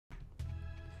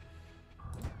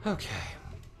Okay.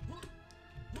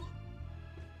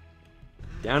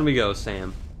 Down we go,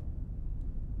 Sam.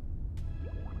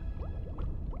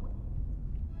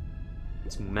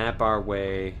 Let's map our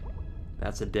way.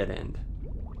 That's a dead end.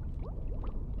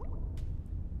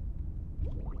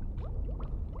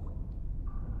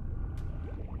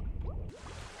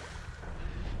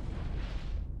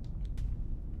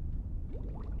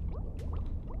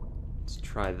 Let's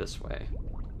try this way.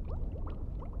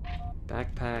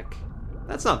 Backpack.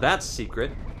 That's not that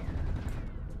secret.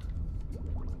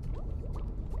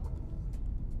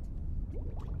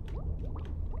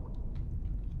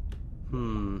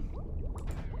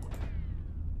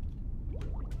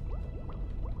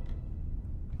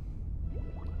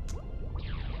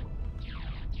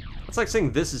 It's like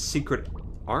saying this is secret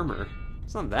armor.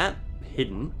 It's not that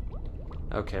hidden.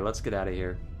 Okay, let's get out of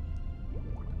here.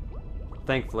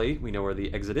 Thankfully, we know where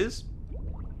the exit is.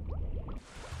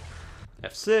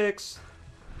 F6.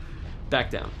 Back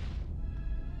down.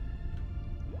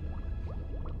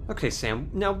 Okay, Sam,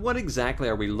 now what exactly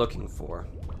are we looking for?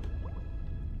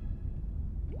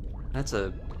 That's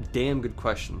a damn good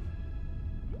question.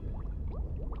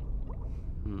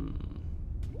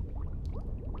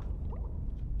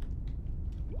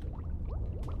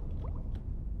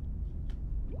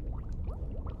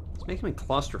 It's making me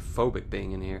claustrophobic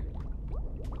being in here.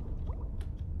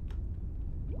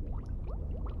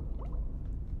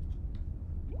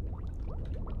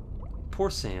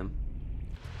 Poor Sam.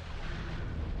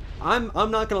 I'm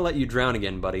not gonna let you drown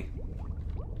again, buddy.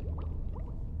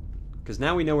 Because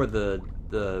now we know where the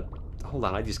hold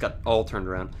on, I just got all turned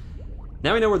around.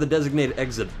 Now we know where the designated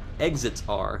exits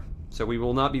are, so we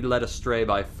will not be led astray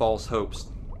by false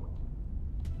hopes.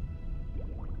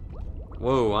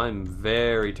 Whoa, I'm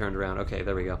very turned around. Okay,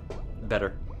 there we go.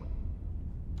 Better.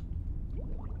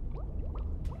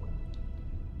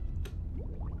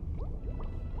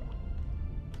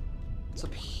 What's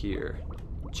up here?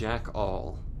 Jack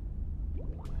all.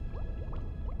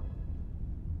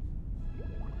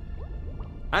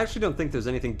 I actually don't think there's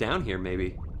anything down here,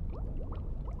 maybe.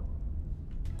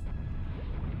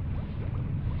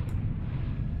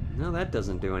 No, that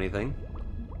doesn't do anything.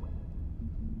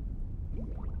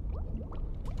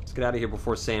 Let's get out of here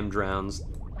before Sam drowns.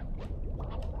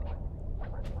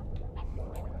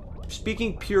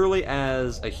 Speaking purely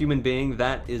as a human being,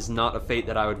 that is not a fate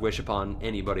that I would wish upon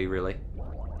anybody, really.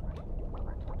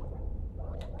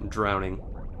 Drowning.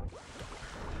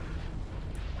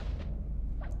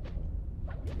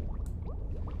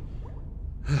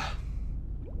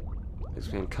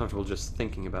 Makes me uncomfortable just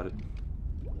thinking about it.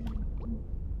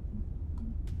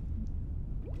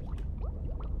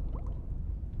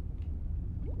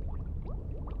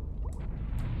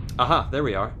 Aha, there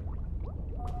we are.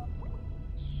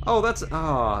 Oh, that's...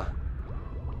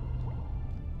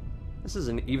 This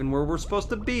isn't even where we're supposed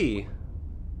to be.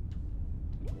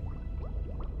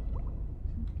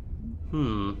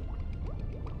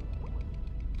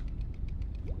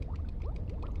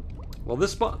 Well,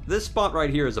 this spot right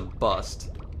here is a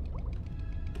bust.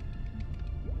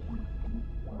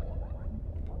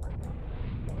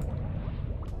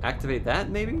 Activate that,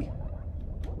 maybe?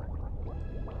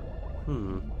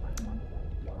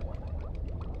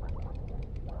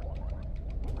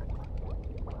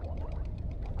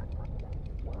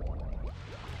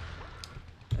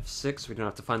 F6, we don't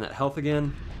have to find that health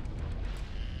again.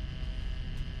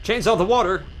 Chainsaw the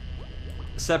water!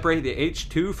 Separate the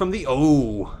H2 from the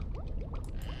O.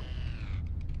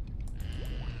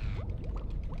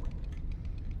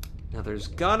 Now there's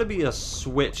gotta be a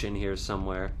switch in here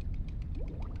somewhere.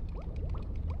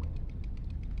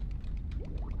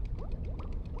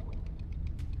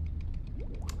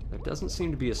 There doesn't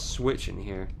seem to be a switch in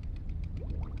here.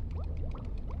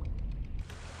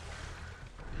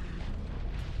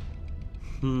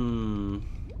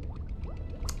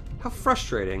 How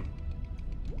frustrating.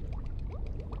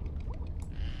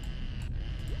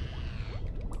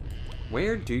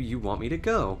 Where do you want me to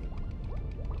go?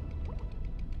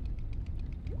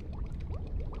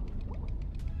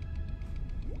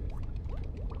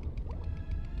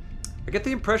 I get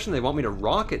the impression they want me to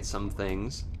rocket some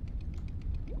things.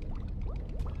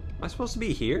 Am I supposed to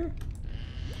be here?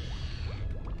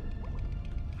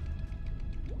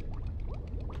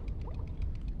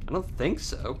 I don't think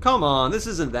so. Come on, this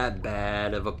isn't that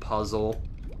bad of a puzzle.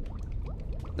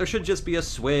 There should just be a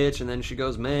switch, and then she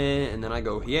goes meh, and then I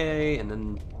go yay, and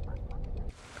then...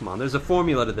 Come on, there's a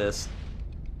formula to this.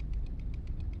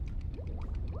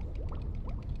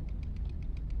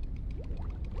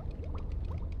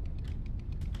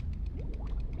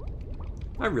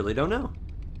 I really don't know.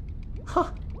 Huh.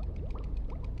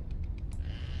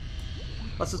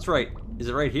 Plus it's right. Is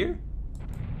it right here?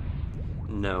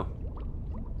 No.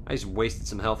 I just wasted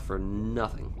some health for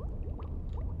nothing.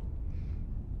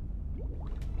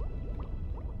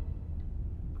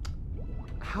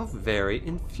 How very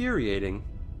infuriating.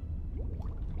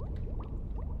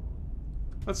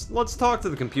 Let's talk to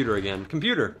the computer again.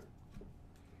 Computer.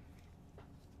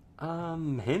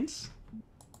 Hints?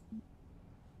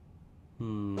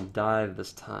 Dive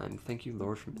this time. Thank you,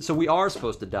 Lord. So we are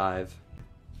supposed to dive.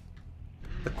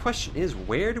 The question is,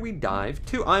 where do we dive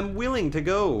to? I'm willing to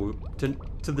go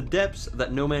to the depths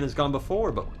that no man has gone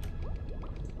before, but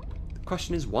the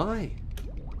question is, why?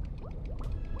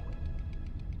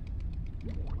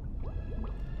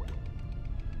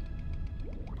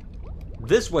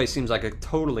 This way seems like a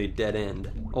totally dead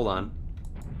end. Hold on.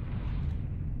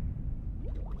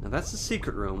 Now that's the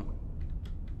secret room.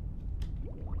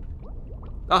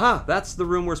 Aha! That's the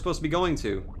room we're supposed to be going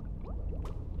to.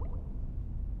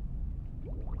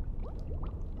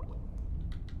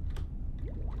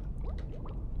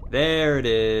 There it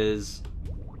is.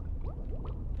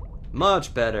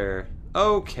 Much better.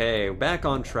 Okay, back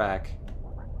on track.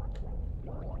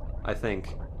 I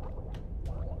think.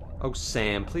 Oh,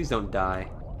 Sam, please don't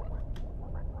die.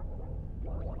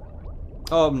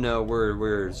 Oh no,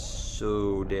 we're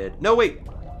so dead. No, wait!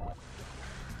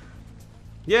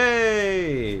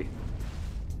 Yay!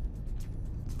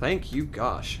 Thank you,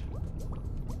 gosh.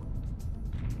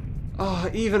 Oh,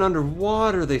 even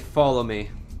underwater they follow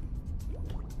me.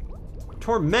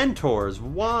 Tormentors,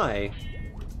 why?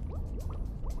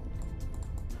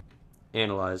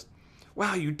 Analyzed.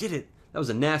 Wow, you did it! That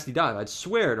was a nasty dive. I'd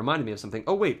swear it reminded me of something.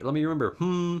 Oh wait, let me remember.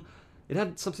 It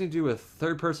had something to do with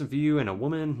third-person view and a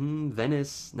woman.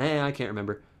 Venice. Nah, I can't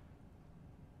remember.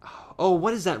 Oh,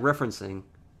 what is that referencing?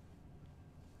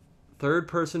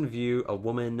 Third-person view, a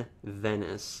woman,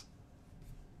 Venice.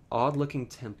 Odd-looking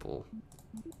temple.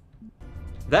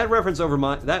 That reference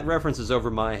is over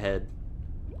my head.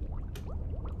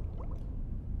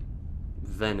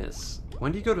 Venice.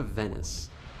 When do you go to Venice?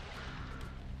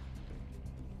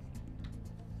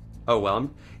 Oh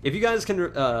well, if you guys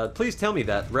can, please tell me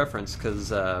that reference, because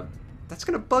that's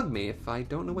gonna bug me if I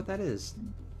don't know what that is.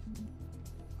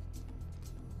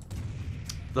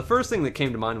 The first thing that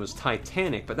came to mind was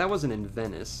Titanic, but that wasn't in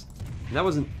Venice. And that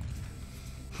wasn't...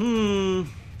 I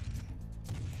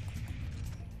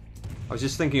was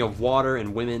just thinking of water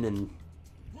and women and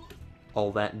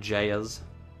all that jazz.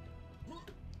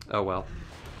 Oh well.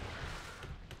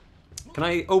 Can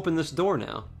I open this door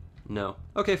now? No.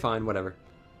 Okay, fine, whatever.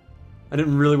 I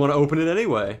didn't really want to open it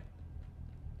anyway.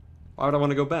 Why would I want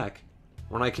to go back?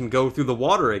 When I can go through the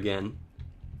water again.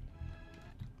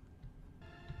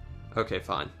 Okay,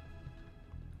 fine.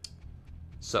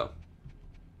 So.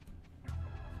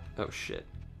 Oh, shit.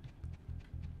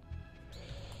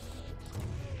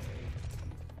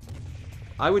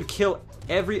 I would kill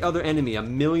every other enemy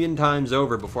 1,000,000 times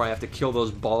over before I have to kill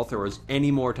those ball throwers any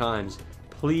more times.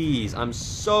 Please, I'm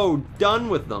so done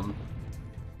with them.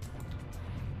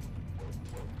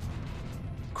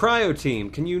 Cryo team,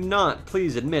 can you not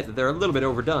please admit that they're a little bit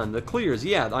overdone? The clears,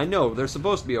 yeah, I know, they're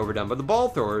supposed to be overdone, but the ball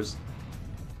throwers...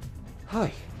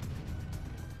 Hi.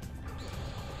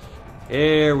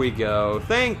 There we go.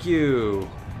 Thank you.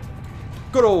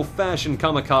 Good old-fashioned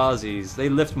kamikazes. They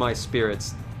lift my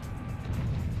spirits.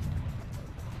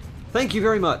 Thank you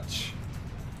very much.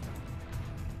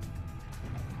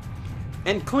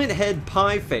 And Clint Head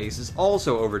Pie Face is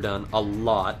also overdone a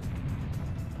lot.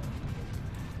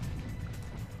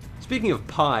 Speaking of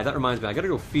pie, that reminds me, I gotta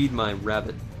go feed my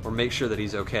rabbit, or make sure that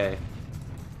he's okay.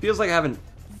 Feels like I haven't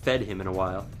fed him in a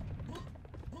while.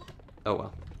 Oh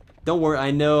well. Don't worry, I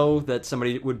know that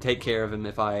somebody would take care of him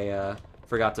if I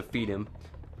forgot to feed him.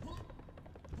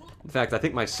 In fact, I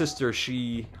think my sister,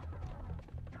 she...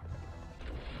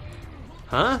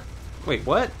 Huh? Wait,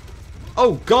 what?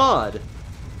 Oh god!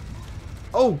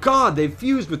 Oh god, they've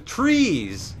fused with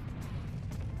trees!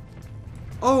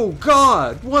 Oh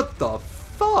god, what the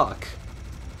fuck?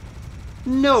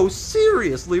 No,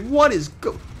 seriously, what is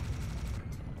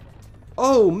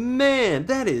Oh man,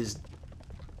 that is...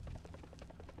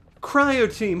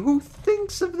 Cryo team, who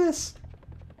thinks of this?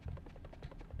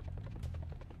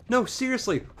 No,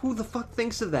 seriously, who the fuck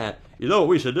thinks of that? You know what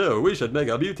we should do? We should make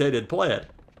a mutated plant.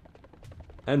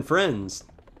 And friends.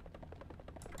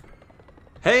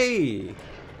 Hey!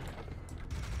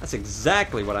 That's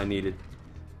exactly what I needed.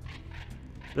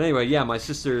 But anyway, yeah, my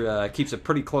sister keeps a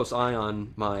pretty close eye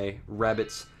on my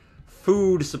rabbit's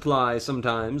food supply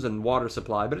sometimes and water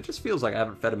supply, but it just feels like I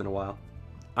haven't fed him in a while.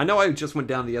 I know I just went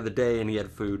down the other day and he had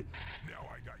food. Now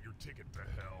I got your ticket to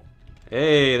hell.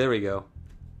 Hey, there we go.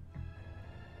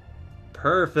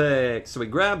 Perfect. So we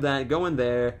grab that, go in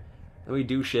there, and we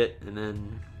do shit, and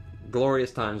then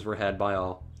glorious times were had by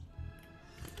all.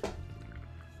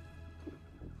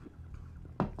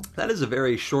 That is a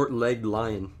very short-legged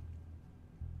lion.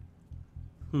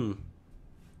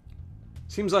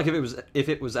 Seems like if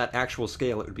it was at actual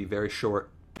scale, it would be very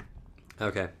short.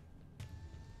 Okay.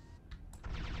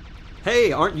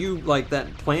 Hey, aren't you like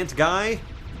that plant guy?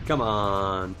 Come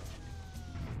on.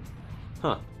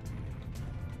 Huh.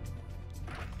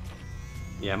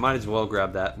 Yeah, might as well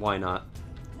grab that. Why not?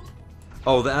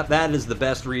 Oh, that is the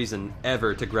best reason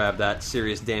ever to grab that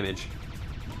serious damage.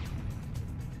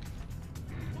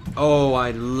 Oh,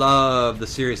 I love the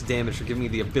serious damage for giving me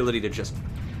the ability to just...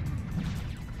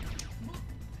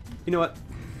 You know what?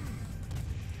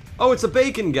 Oh, it's a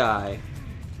bacon guy!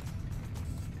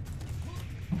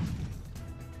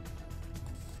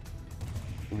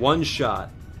 One shot.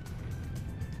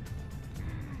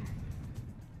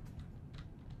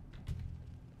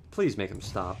 Please make him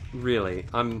stop. Really,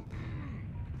 I'm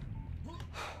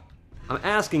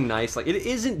asking nice. Like, it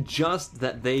isn't just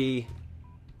that they...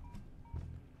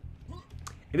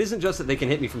 It isn't just that they can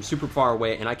hit me from super far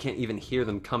away and I can't even hear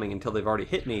them coming until they've already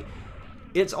hit me.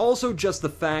 It's also just the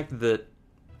fact that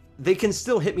they can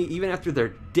still hit me even after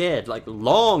they're dead, like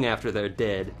long after they're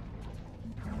dead.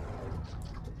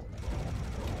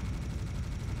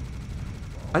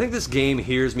 I think this game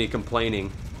hears me complaining.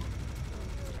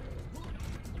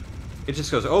 It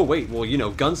just goes, oh wait, well, you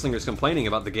know, Gunslinger's complaining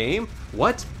about the game?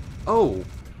 What? Oh,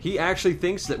 he actually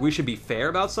thinks that we should be fair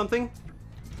about something?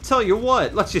 Tell you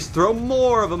what, let's just throw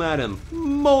more of them at him.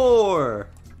 More!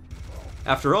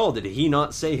 After all, did he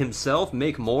not say himself,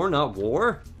 make more, not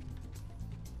war?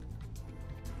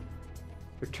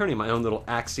 You're turning my own little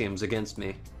axioms against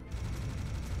me.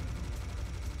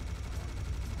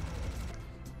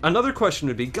 Another question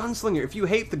would be, Gunslinger, if you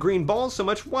hate the green balls so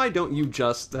much, why don't you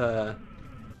just, why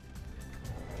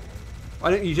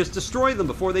don't you just destroy them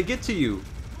before they get to you?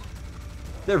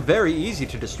 They're very easy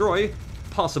to destroy,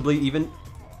 possibly even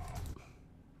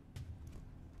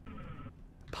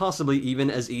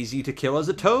as easy to kill as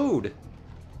a toad.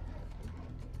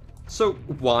 So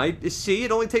why? See,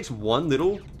 it only takes one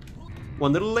little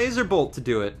laser bolt to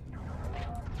do it.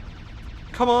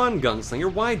 Come on,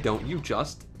 Gunslinger, why don't you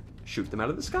just shoot them out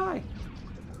of the sky?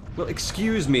 Well,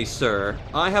 excuse me, sir.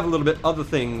 I have a little bit other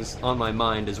things on my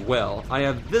mind as well. I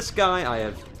have this guy, I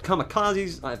have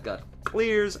kamikazes, I've got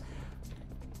clears.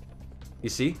 You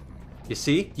see? You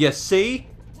see? You see?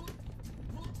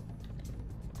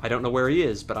 I don't know where he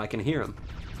is, but I can hear him.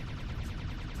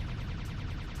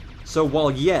 So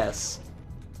while yes...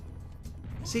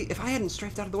 See, if I hadn't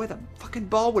strafed out of the way, that fucking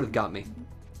ball would have got me.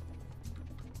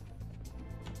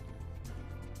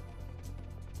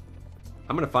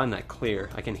 I'm gonna find that clear.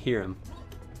 I can hear him.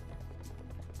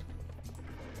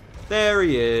 There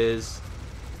he is.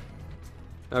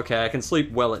 Okay, I can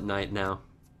sleep well at night now.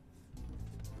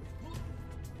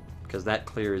 Because that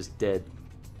clear is dead.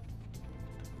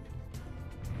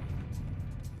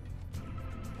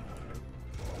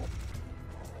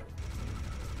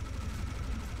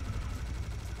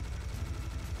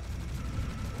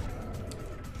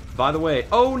 By the way,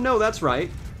 oh no, that's right.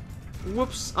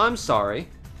 Whoops, I'm sorry.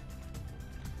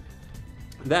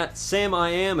 That Sam I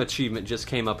Am achievement just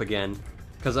came up again,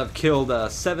 because I've killed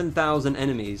 7,000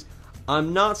 enemies.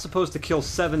 I'm not supposed to kill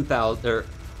 7,000, or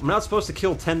I'm not supposed to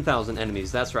kill 10,000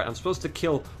 enemies, that's right. I'm supposed to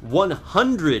kill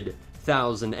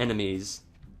 100,000 enemies.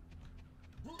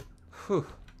 Whew.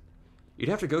 You'd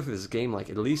have to go through this game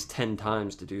like at least 10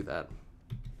 times to do that.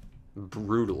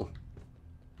 Brutal.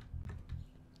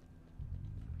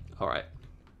 Alright.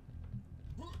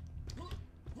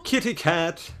 Kitty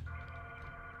cat.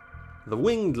 The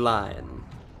winged lion.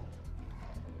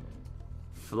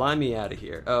 Fly me out of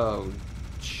here. Oh,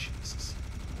 Jesus.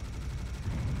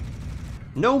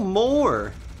 No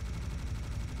more!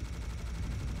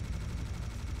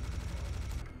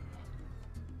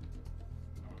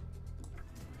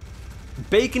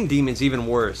 Bacon Demon's even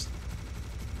worse.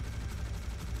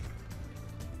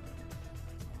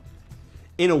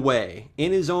 In a way.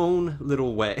 In his own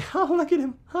little way. Oh, look at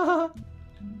him.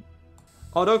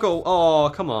 Oh, don't go. Oh,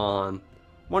 come on.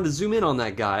 Wanted to zoom in on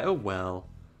that guy. Oh, well.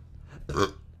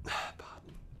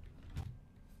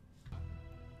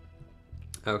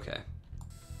 Okay.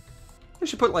 I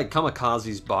should put, like,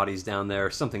 kamikazes' bodies down there or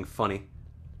something funny.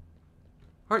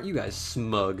 Aren't you guys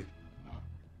smug?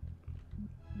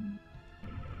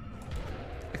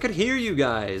 I could hear you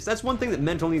guys. That's one thing that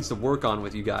Mental needs to work on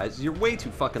with you guys. You're way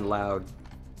too fucking loud.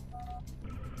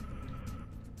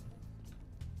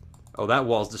 Oh, that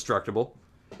wall's destructible.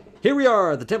 Here we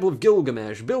are, the Temple of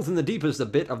Gilgamesh, built in the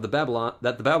deepest bit of the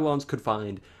Babylons could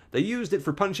find. They used it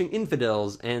for punishing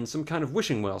infidels and some kind of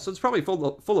wishing well, so it's probably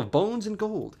full of bones and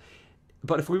gold.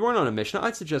 But if we weren't on a mission,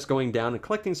 I'd suggest going down and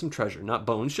collecting some treasure. Not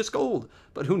bones, just gold.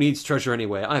 But who needs treasure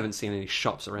anyway? I haven't seen any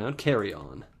shops around. Carry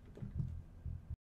on.